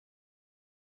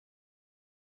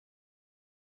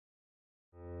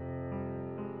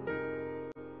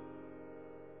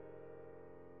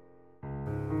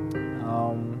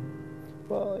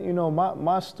Well, you know,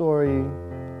 my story,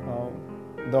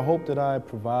 the hope that I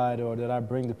provide or that I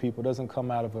bring to people doesn't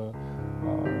come out of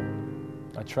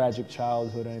a tragic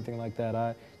childhood or anything like that.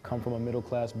 I come from a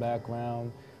middle-class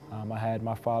background. I had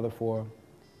my father for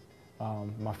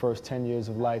my first 10 years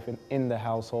of life in the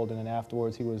household, and then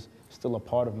afterwards he was still a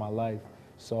part of my life.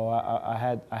 So I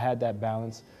had that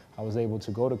balance. I was able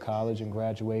to go to college and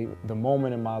graduate. The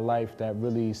moment in my life that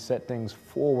really set things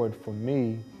forward for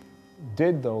me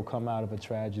did, though, come out of a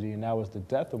tragedy, and that was the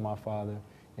death of my father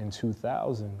in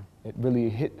 2000. It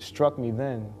really struck me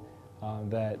then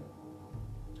that,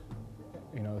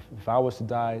 you know, if I was to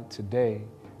die today,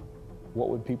 what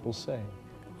would people say?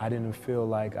 I didn't feel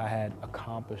like I had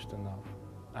accomplished enough.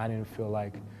 I didn't feel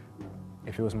like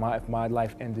if my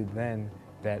life ended then,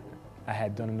 that I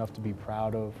had done enough to be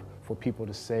proud of, for people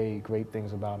to say great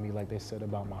things about me like they said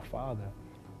about my father.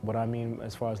 What I mean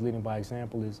as far as leading by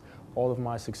example is all of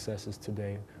my successes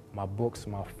today, my books,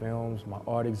 my films, my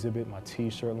art exhibit, my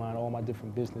t-shirt line, all my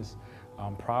different business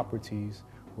properties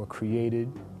were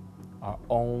created, are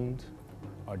owned,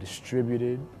 are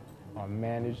distributed, are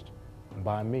managed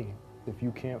by me. If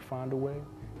you can't find a way,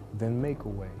 then make a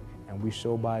way. And we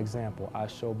show by example, I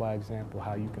show by example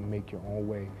how you can make your own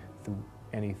way through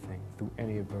anything, through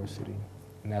any adversity.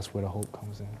 And that's where the hope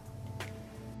comes in.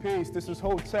 Peace, this is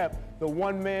Hotep, the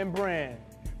one-man brand,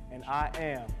 and I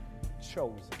am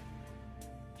chosen.